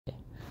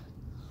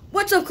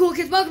What's up, cool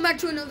kids? Welcome back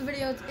to another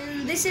video.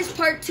 And this is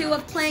part 2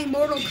 of playing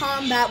Mortal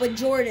Kombat with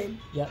Jordan.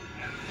 Yep.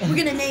 We're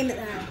gonna name it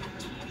that.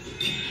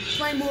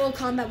 Playing Mortal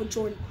Kombat with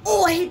Jordan.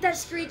 Oh, I hate that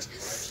screech.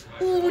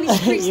 Oh, when he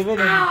screeches. even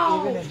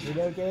Ow! in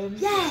video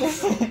games?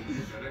 Yes!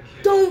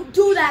 Don't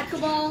do that,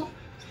 Cabal.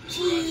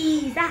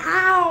 Jeez, that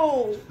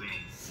ow!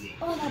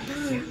 Oh, that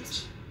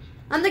burns.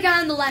 I'm the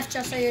guy on the left,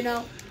 just so you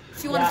know.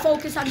 If you want to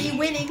focus on me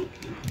winning.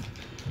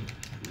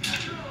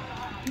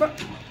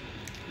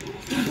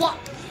 You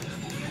blocked.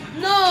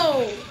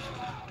 No!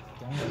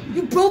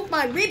 You broke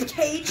my rib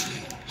cage.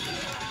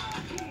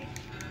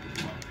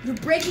 You're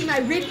breaking my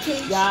rib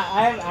cage. Yeah,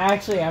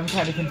 I'm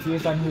kind of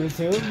confused on who's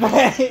who.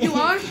 But You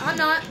are? I'm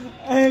not.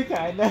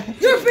 Kinda.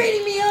 You're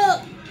beating me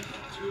up.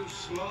 Too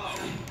slow.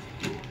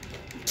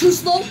 Too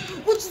slow?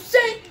 What you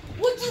saying?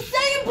 What you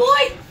saying,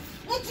 boy?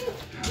 What you?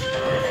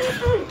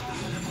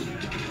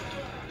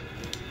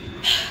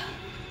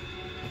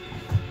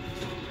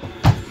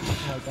 Oh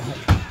my god.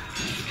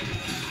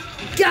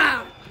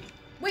 God.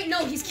 Wait,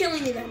 no, he's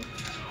killing me then.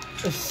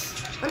 I'm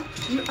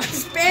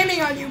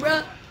spamming on you,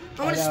 bro.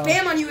 I want to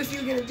spam on you if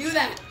you're gonna do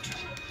that.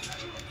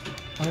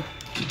 What?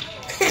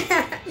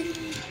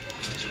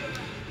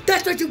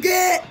 That's what you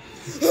get.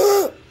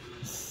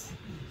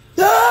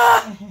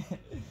 Ah!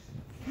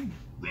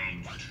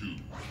 Round 2,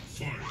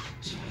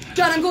 fight.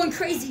 God, I'm going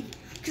crazy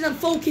because I'm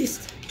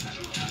focused.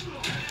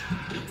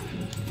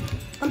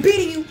 I'm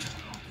beating you.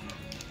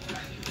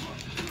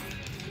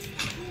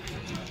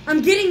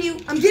 I'm getting you.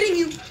 I'm getting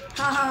you.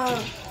 Haha.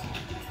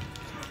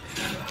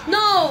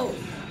 No.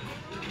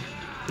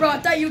 Bro, I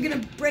thought you were going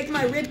to break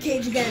my rib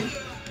cage again.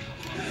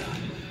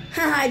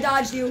 Haha, I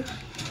dodged you.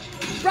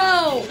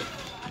 Bro.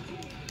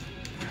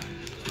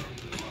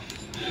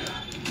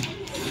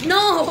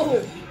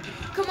 No.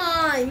 Come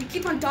on. You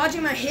keep on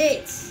dodging my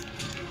hits.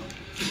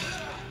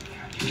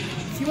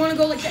 If you want to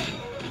go like that.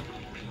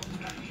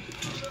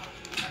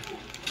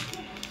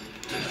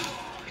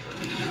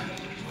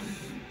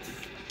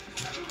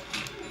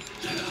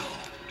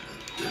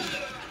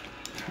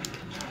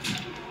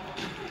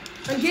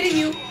 I'm getting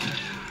you.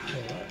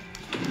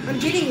 I'm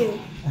getting you.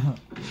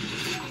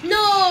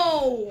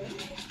 No!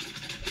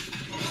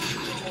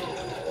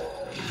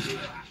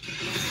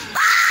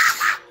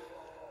 Ah!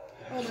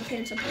 Oh, my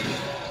pants are purple.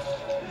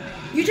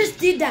 You just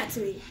did that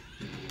to me.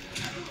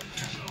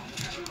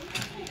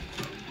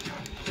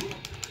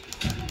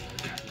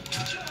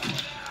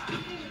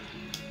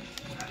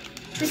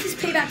 This is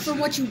payback for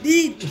what you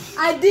did.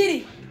 I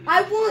did it.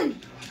 I won.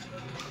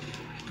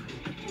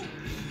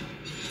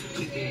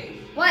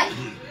 What?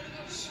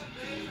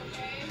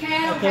 Okay,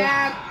 I don't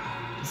care.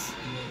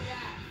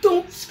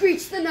 Don't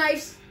screech the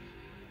knives.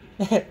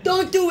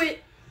 Don't do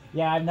it.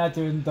 Yeah, I'm not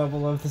doing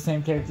double of the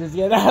same characters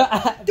yet.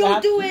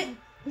 Don't do it.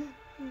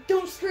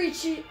 Don't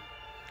screech it.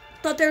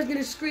 Thought they was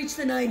gonna screech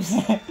the knives.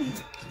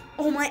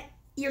 Oh, my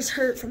ears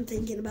hurt from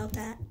thinking about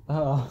that.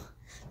 Oh.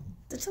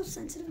 That's how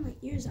sensitive my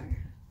ears are.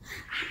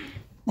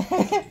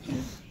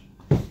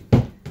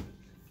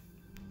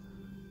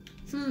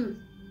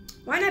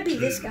 Why not be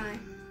this guy?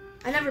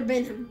 I never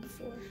been him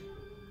before.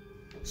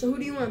 So who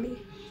do you want to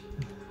be?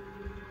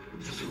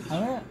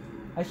 I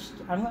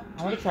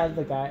want to try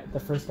the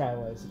first guy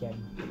was again.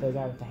 The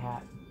guy with the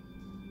hat.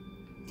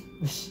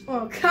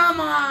 Oh, come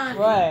on.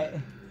 What?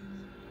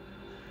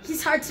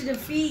 He's hard to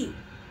defeat.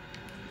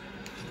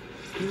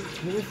 He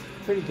was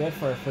pretty good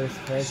for a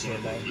first character,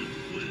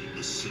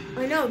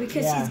 though. I know,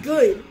 because he's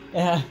good.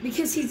 Yeah.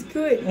 Because he's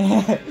good.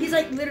 He's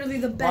like literally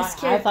the best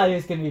character. I thought he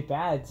was going to be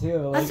bad,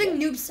 too. Like, I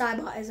think Noob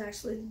Saibot is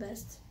actually the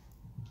best.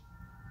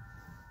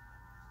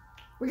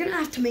 We're going to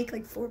have to make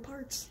like 4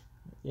 parts.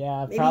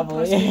 Yeah, maybe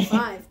probably. Possibly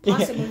 5.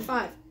 Possibly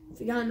 5. If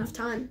we got enough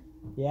time.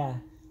 Yeah.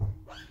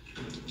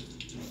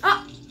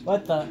 Ah!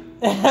 What the?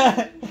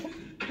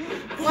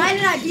 Why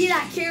did I be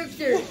that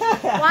character?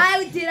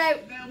 Why did I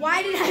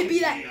be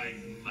that?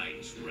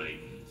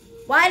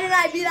 Why did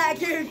I be that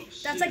character?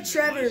 That's like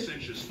Trevor.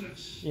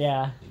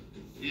 Yeah.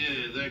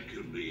 Yeah, that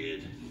could be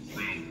it.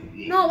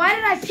 No, why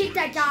did I pick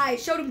that guy?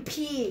 Showed him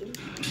peeing.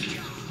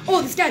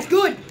 Oh, this guy's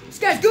good. This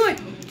guy's good.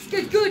 This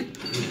guy's good.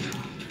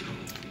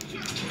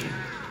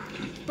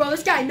 Bro,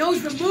 this guy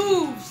knows the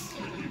moves.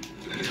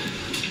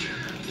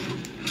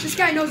 This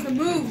guy knows the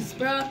moves,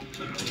 bro.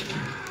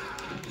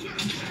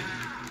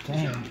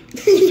 Damn.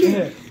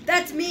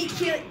 That's me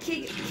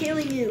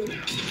killing you.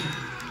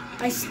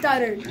 I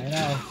stuttered. I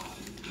know.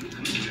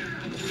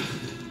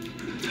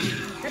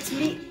 That's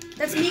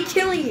me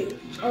killing you.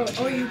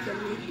 Or you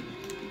killing me.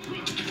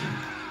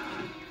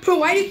 Bro,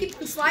 why do you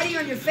keep sliding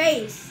on your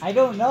face? I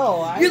don't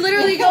know. You're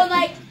literally going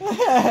like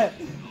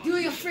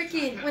doing a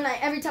freaking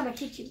every time I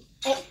kick you.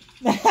 Oh.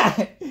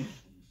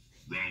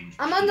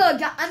 I'm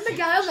the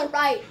guy on the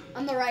right.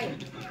 On the right.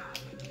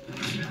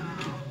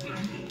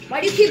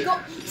 Why do you keep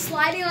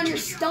sliding on your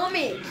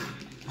stomach?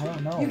 I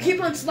don't know. You keep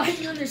on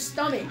sliding on your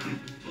stomach.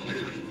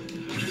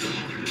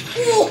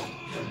 Ooh.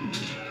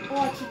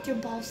 Oh, I kicked your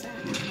ball sack.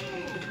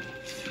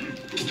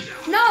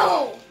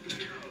 No!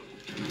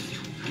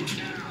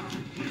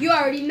 You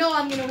already know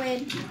I'm gonna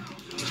win.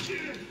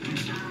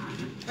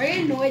 Are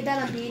you annoyed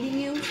that I'm beating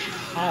you?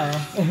 I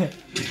don't know.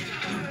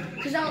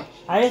 Cause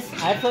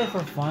I play for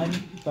fun,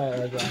 but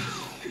like, yeah.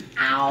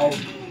 ow.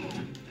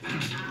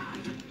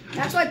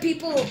 That's why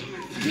people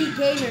beat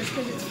gamers,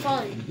 because it's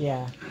fun.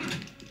 Yeah.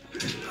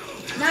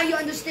 Now you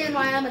understand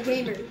why I'm a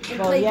gamer and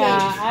Well, play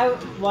yeah,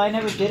 games. I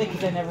never did it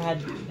because I never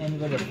had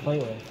anybody to play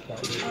with.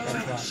 But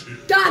that's why.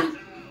 Done!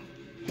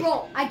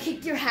 Bro, I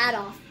kicked your hat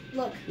off.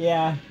 Look.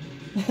 Yeah.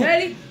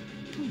 Ready?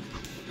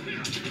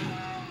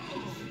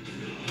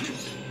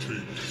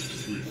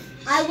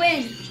 I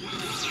win.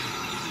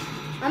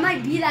 I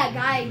might be that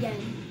guy again.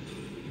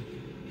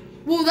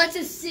 Whoa, that's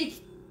a sick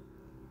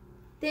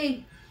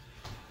thing.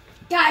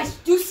 Guys,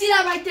 do you see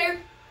that right there?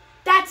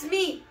 That's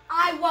me.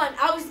 I won.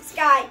 I was this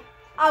guy.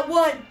 I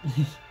won.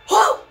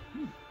 Whoa!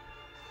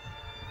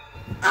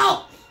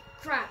 Oh!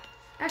 Crap.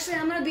 Actually,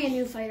 I'm gonna be a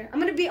new fighter. I'm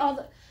gonna be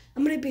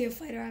a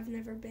fighter I've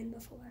never been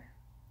before.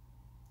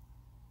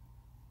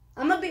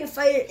 I'm gonna be a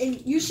fighter,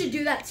 and you should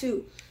do that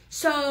too.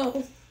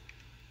 So,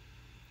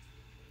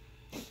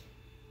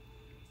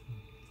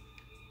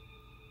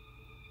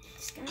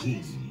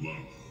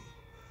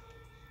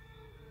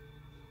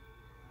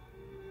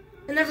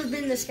 I've never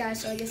been this guy,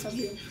 so I guess I'll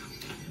be.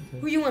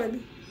 Who you want to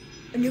be?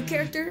 A new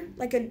character,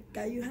 like a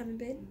guy you haven't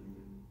been?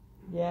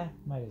 Yeah,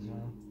 might as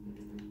well.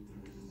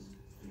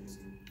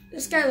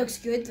 This guy looks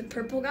good. The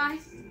purple guy.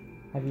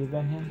 Have you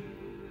been him?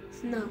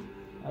 No.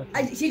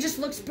 Okay. He just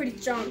looks pretty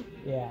strong.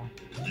 Yeah.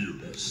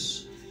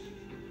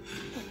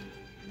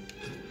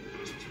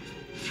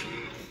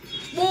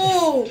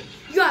 Whoa!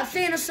 You got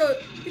Thanos.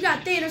 You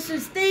got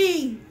Thanos'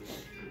 thing.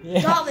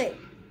 Yeah. Gauntlet.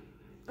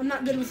 I'm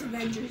not good with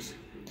Avengers.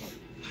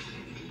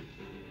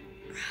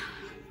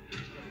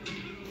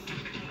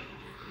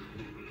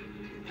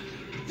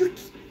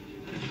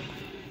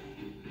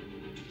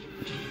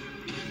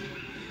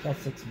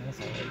 That's 6 minutes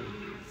already.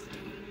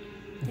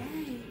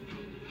 Dang.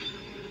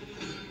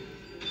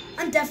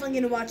 I'm definitely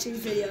gonna watch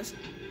these videos.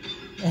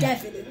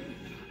 Definitely.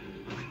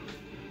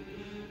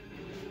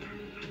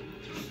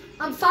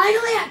 I'm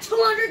finally at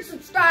 200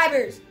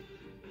 subscribers.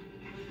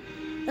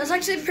 That's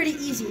actually pretty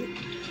easy.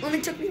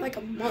 Only took me like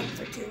a month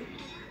or two.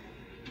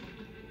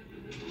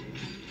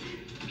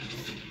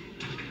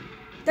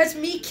 That's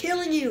me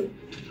killing you.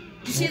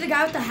 You see the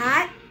guy with the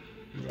hat?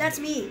 That's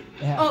me.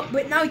 Yeah. Oh,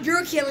 but now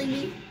you're killing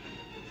me.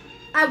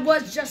 I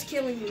was just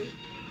killing you.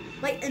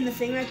 Like in the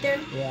thing right there.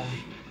 Yeah.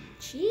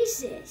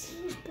 Jesus,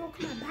 he just broke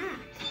my back.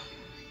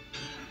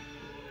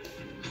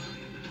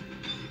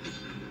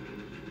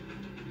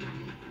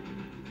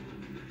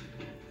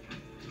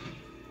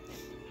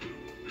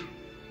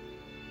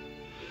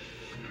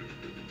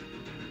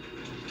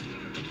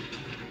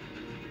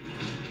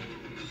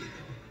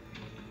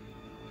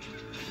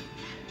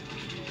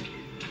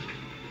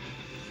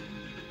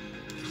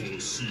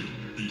 Colosseum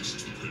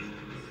Beast Pen.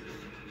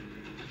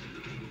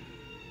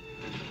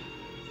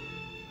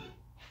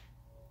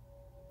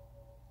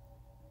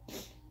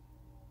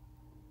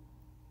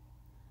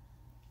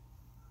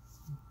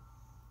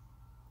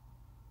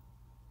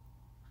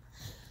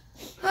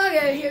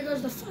 Okay, here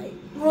goes the fight.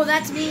 Whoa,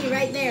 that's me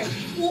right there.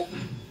 Whoa,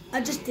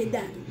 I just did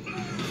that.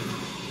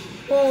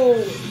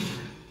 Whoa.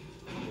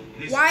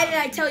 Why did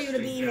I tell you to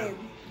beat him?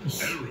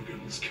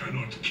 Arrogance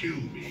cannot kill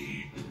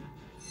me.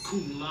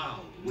 Kung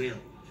Lao will.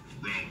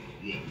 Round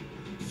one,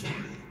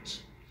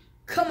 fight.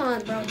 Come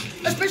on, bro.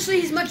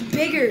 Especially he's much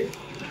bigger.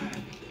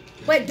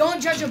 Wait,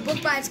 don't judge a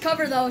book by its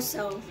cover though,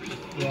 so.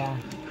 Yeah.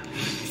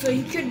 So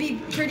he could be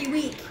pretty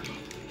weak.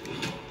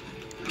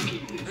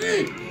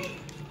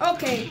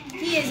 Okay,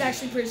 he is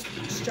actually pretty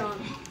strong.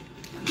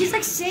 He's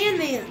like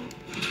Sandman.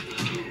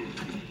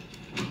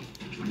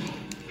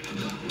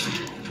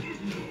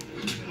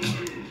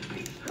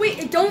 Wait,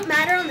 it don't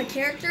matter on the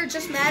character, it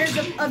just matters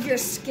of your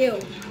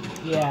skill.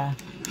 Yeah.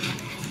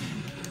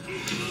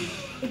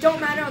 It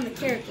don't matter on the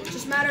character, it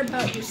just matter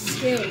about your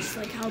skills,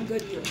 like how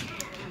good you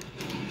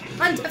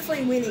are. I'm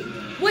definitely winning.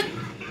 What?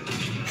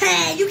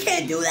 Hey, you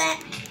can't do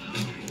that.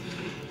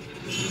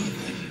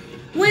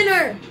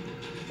 Winner!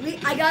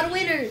 I got a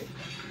winner.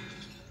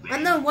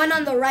 I'm the one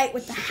on the right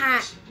with the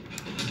hat.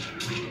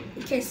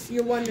 In case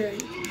you're wondering.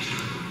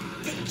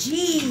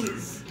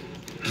 Jeez.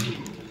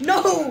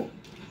 No!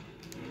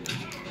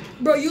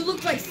 Bro, you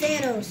look like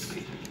Thanos.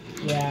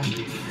 Yeah.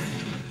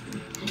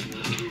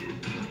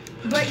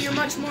 But you're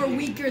much more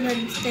weaker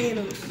than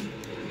Thanos.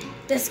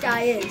 This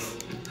guy is.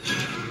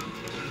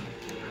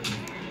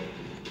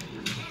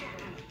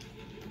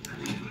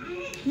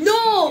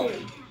 No!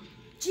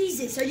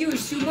 Jesus, are you a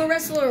sumo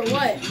wrestler or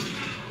what?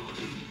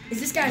 Is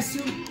this guy a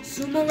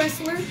sumo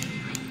wrestler?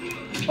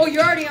 Oh,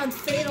 you're already on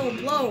Fatal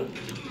Blow.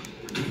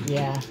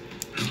 Yeah.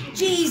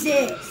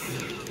 Jesus!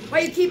 Why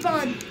you keep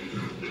on...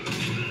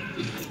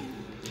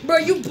 Bro,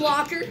 you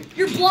blocker?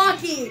 You're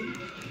blocking!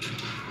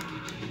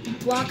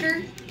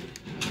 Blocker?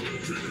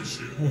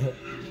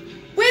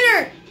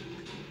 Winner!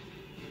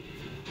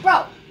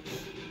 Bro!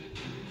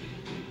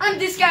 I'm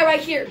this guy right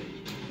here.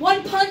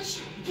 One punch,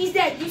 he's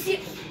dead. You see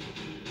it?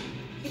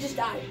 He just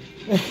died.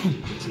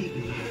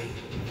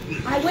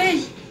 I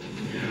win.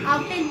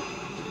 I'll win.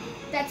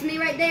 That's me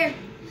right there.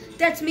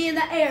 That's me in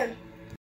the air.